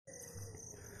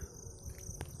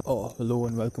Oh, hello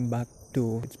and welcome back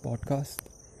to its podcast.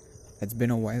 It's been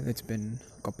a while, it's been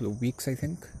a couple of weeks, I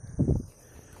think.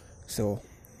 So,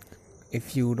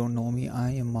 if you don't know me,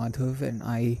 I am Madhav and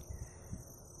I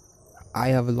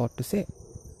have a lot to say.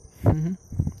 Mhm.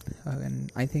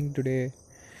 And I think today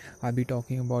I'll be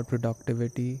talking about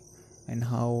productivity and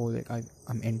how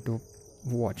I'm into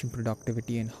watching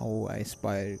productivity and how I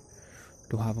aspire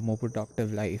to have a more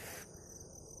productive life.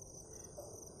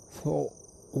 So,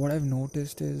 what I've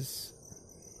noticed is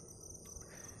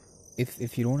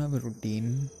if you don't have a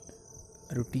routine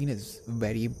is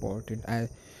very important.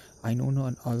 I know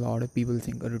not a lot of people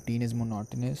think a routine is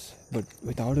monotonous, but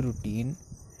without a routine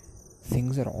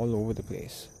things are all over the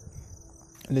place.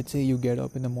 Let's say you get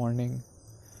up in the morning,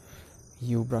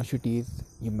 you brush your teeth,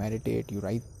 you meditate, you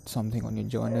write something on your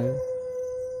journal.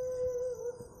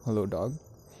 Hello dog.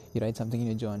 You write something in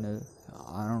your journal,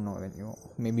 I don't know, then you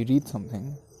maybe read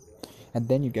something, and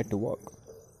then you get to work.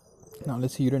 Now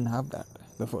let's say you didn't have that.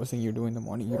 The first thing you do in the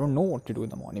morning, you don't know what to do in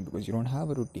the morning because you don't have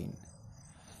a routine.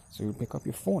 So you pick up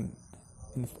your phone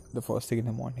in the first thing in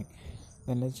the morning.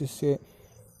 Then let's say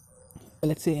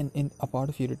in a part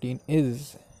of your routine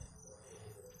is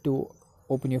to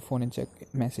open your phone and check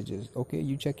messages. Okay,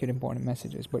 you check your important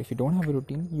messages, but if you don't have a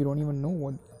routine, you don't even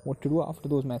know what to do after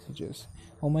those messages.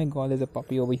 Oh my god, there's a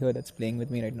puppy over here that's playing with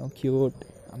me right now. Cute.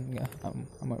 I'm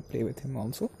gonna play with him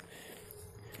also.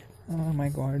 Oh my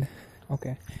god.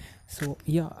 Okay, so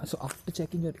after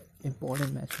checking your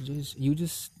important messages,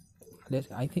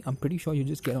 I'm pretty sure you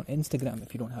just get on Instagram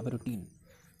if you don't have a routine.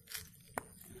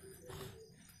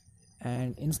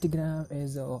 And Instagram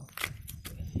is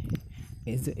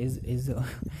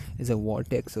a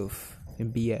vortex of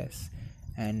BS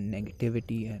and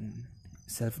negativity and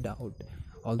self-doubt.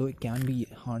 Although it can be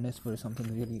harnessed for something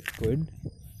really good.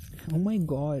 Oh my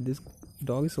god, this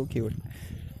dog is so cute.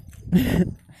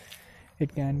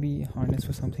 It can be harnessed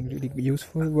for something really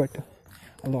useful, but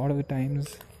a lot of the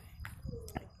times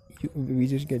we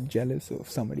just get jealous of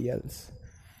somebody else,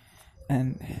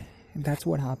 and that's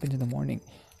what happens in the morning.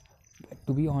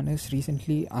 To be honest,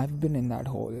 recently I've been in that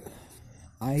hole.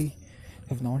 I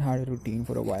have not had a routine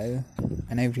for a while,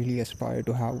 and I really aspire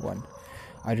to have one.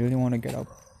 I really want to get up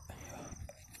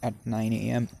at 9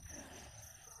 a.m.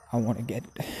 I want to get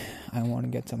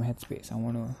some headspace. I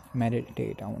want to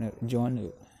meditate. I want to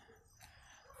journal,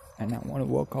 and I want to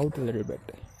work out a little bit.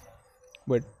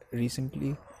 But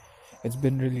recently it's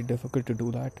been really difficult to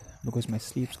do that because my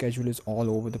sleep schedule is all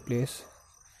over the place.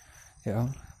 Yeah,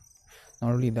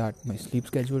 not only that, my sleep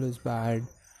schedule is bad.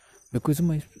 Because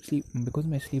my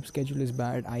sleep schedule is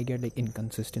bad, I get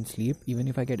inconsistent sleep. Even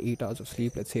if I get 8 hours of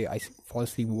sleep, let's say I fall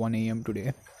asleep 1 a.m.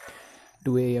 today,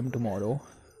 2 a.m. tomorrow,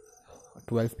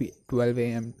 12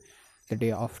 a.m. the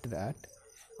day after that,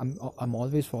 I'm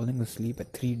always falling asleep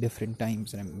at 3 different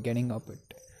times, and I'm getting up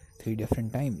at 3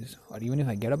 different times. Or even if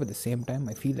I get up at the same time,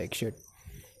 I feel like shit,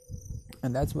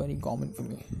 and that's very common for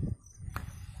me.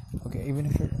 Okay, even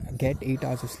if I get 8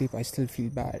 hours of sleep, I still feel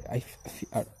bad.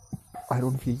 I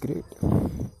don't feel great,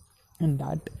 and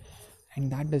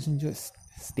that doesn't just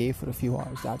stay for a few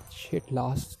hours. That shit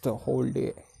lasts the whole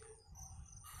day,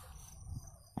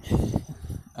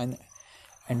 and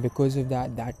because of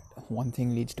that one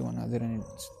thing leads to another, and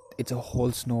it's a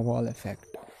whole snowball effect,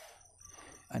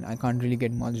 and I can't really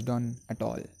get much done at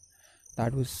all.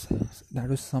 That was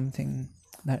something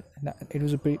that it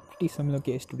was a pretty similar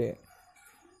case today.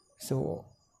 So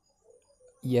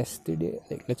yesterday,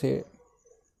 let's say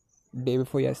day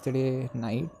before yesterday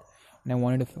night, when I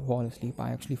wanted to fall asleep,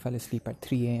 I actually fell asleep at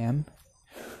 3 a.m.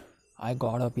 I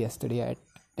got up yesterday at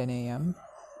 10 a.m.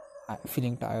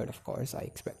 Feeling tired, of course, I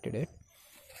expected it.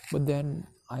 But then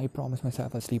I promised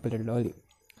myself I'll sleep a little early.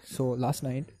 So last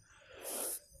night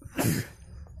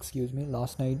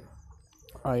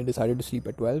I decided to sleep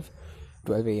at 12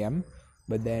 a.m.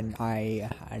 But then I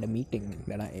had a meeting,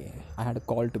 then I had a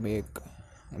call to make,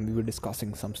 and we were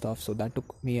discussing some stuff, so that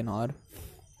took me an hour.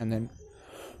 And then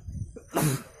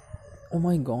oh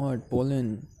my god,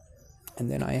 pollen. And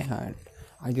then I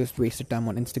just wasted time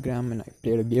on Instagram, and I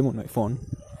played a game on my phone,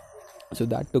 so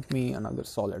that took me another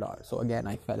solid hour. So again,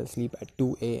 I fell asleep at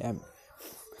 2 a.m.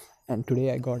 and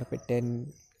today I got up at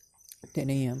 10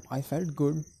 a.m. I felt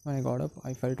good when I got up.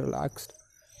 I felt relaxed,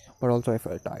 but also I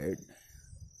felt tired.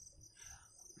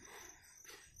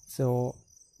 So,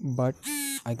 but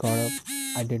I got up,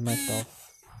 I did my stuff,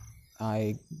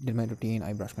 I did my routine,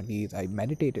 I brushed my teeth, I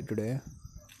meditated today.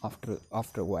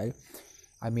 After a while,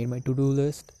 I made my to-do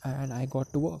list, and I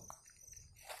got to work.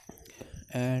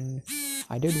 And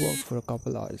I did work for a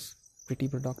couple hours, pretty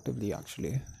productively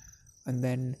actually. And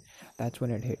then that's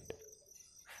when it hit.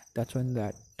 That's when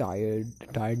that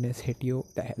tiredness hit you,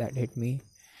 that hit me,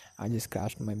 I just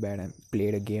crashed in my bed and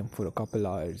played a game for a couple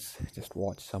hours. Just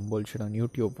watched some bullshit on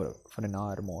YouTube for an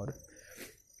hour more.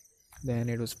 Then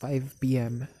it was 5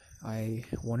 p.m. I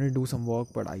wanted to do some work,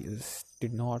 but I just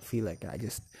did not feel like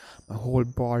it. My whole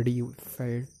body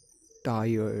felt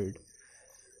tired.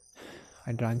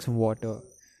 I drank some water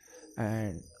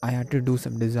and I had to do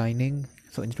some designing.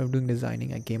 So instead of doing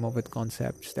designing, I came up with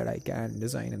concepts that I can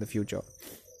design in the future.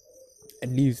 At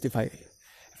least if I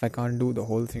can't do the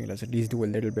whole thing, let's at least do a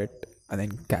little bit and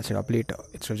then catch it up later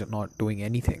instead of not doing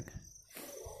anything.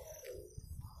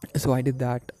 So I did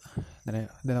that. Then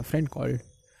a friend called.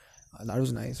 That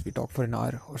was nice. We talked for an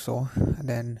hour or so. And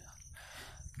then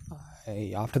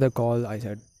after the call, I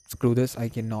said, screw this. I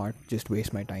cannot just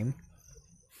waste my time.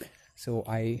 So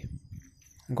I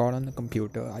got on the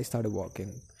computer. I started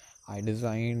working. I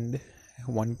designed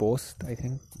one post, I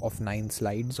think, of 9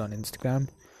 slides on Instagram.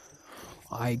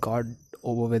 I got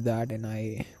over with that, and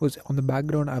I was on the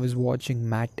background. I was watching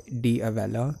Matt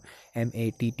D'Avella,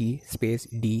 MATT space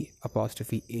D'_AVLEA.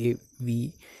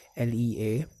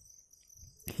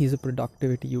 He's a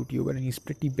productivity YouTuber and he's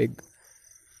pretty big.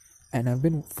 And I've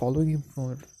been following him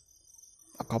for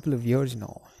a couple of years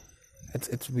now.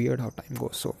 It's weird how time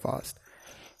goes so fast.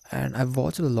 And I've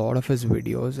watched a lot of his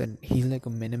videos, and he's like a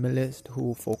minimalist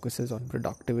who focuses on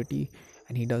productivity,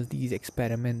 and he does these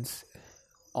experiments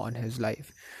on his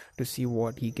life to see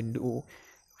what he can do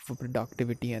for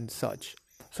productivity and such.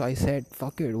 So I said,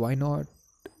 fuck it, why not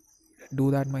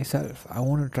do that myself? I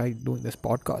want to try doing this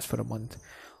podcast for a month,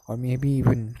 or maybe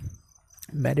even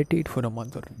meditate for a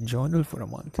month or journal for a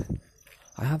month.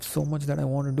 I have so much that I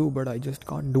want to do, but I just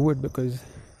can't do it because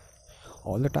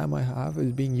all the time I have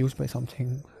is being used by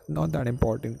something not that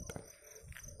important.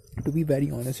 To be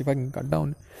very honest, if I can cut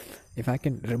down, if I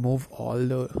can remove all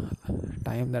the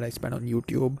time that I spend on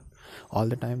YouTube, all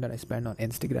the time that I spend on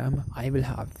Instagram, I will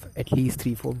have at least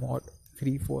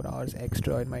 3-4 hours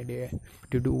extra in my day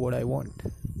to do what I want.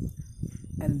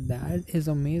 And that is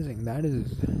amazing.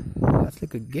 That's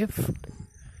like a gift,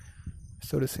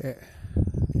 so to say.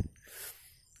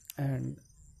 And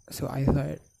so I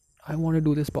thought, I want to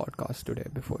do this podcast today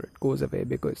before it goes away,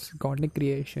 because content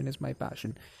creation is my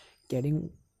passion.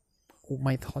 Getting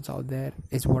my thoughts out there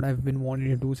is what I've been wanting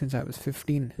to do since I was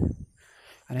 15.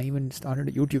 And I even started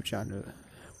a YouTube channel,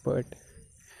 but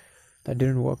that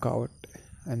didn't work out.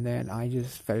 And then I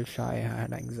just felt shy, I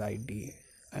had anxiety.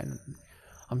 And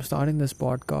I'm starting this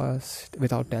podcast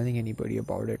without telling anybody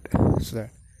about it, so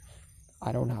that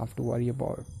I don't have to worry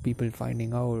about people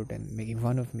finding out and making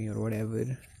fun of me or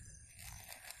whatever.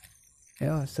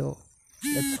 Yeah, so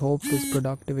let's hope this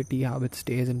productivity habit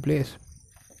stays in place.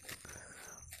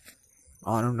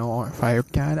 I don't know if I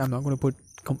can. I'm not going to put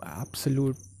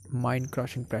absolute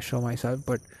mind-crushing pressure on myself,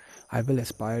 but I will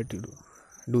aspire to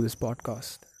do this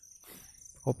podcast.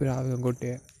 Hope you're having a good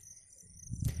day.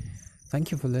 Thank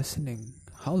you for listening.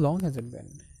 How long has it been?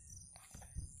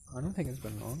 I don't think it's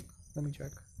been long. Let me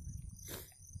check.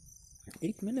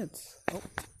 8 minutes. Oh,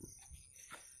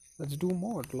 let's do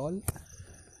more, lol.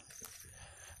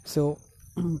 So,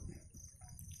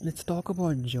 let's talk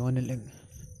about journaling.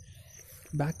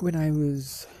 Back when I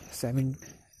was 7,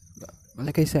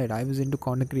 like I said, I was into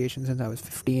content creation since I was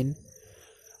 15.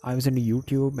 I was into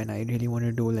YouTube and I really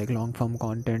wanted to do like long form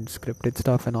content, scripted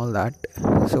stuff and all that.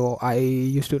 So I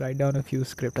used to write down a few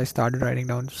scripts. I started writing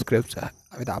down scripts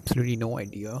with absolutely no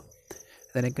idea.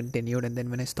 Then I continued, and then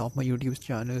when I stopped my YouTube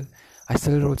channel, I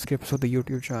still wrote scripts for the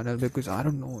YouTube channel because I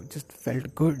don't know, it just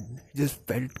felt good. It just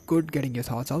felt good getting your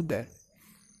thoughts out there.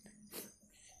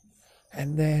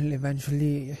 And then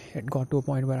eventually it got to a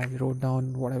point where I wrote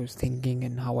down what I was thinking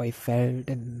and how I felt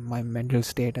and my mental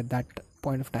state at that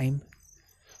point of time.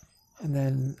 And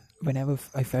then whenever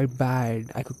I felt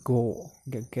bad, I could go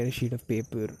get a sheet of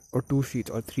paper or 2 sheets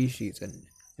or 3 sheets and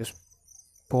just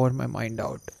pour my mind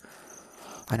out.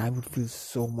 And I would feel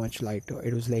so much lighter.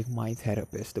 It was like my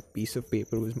therapist. The piece of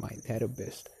paper was my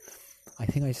therapist. I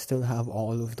think I still have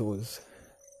all of those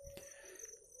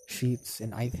sheets,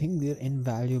 and I think they're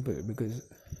invaluable because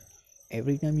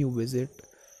every time you visit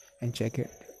and check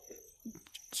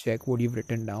what you've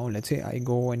written down. Let's say I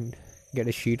go and get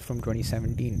a sheet from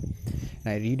 2017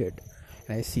 and I read it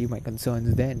and I see my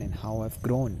concerns then and how I've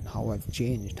grown, how I've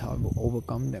changed, how I've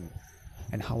overcome them,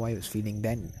 and how I was feeling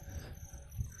then.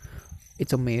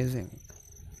 It's amazing.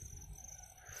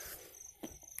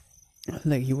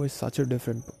 Like, you were such a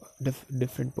different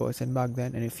person back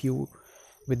then, and if you,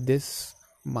 with this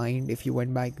mind, if you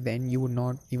went back then, you would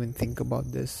not even think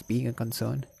about this being a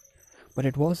concern. But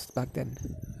it was back then.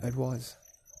 It was.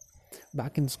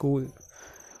 Back in school,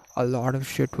 a lot of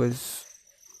shit was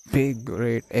big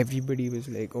grade. Everybody was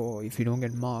like, oh, if you don't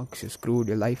get marks, you're screwed,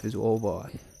 your life is over.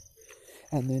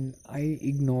 And then I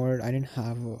ignored, I didn't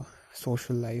have a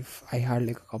social life. I had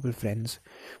like a couple friends,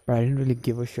 but I didn't really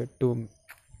give a shit to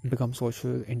become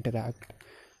social, interact,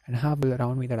 and have people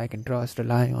around me that I can trust,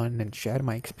 rely on, and share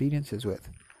my experiences with.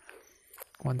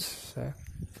 Once,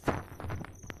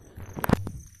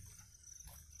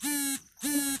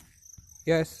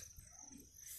 yes.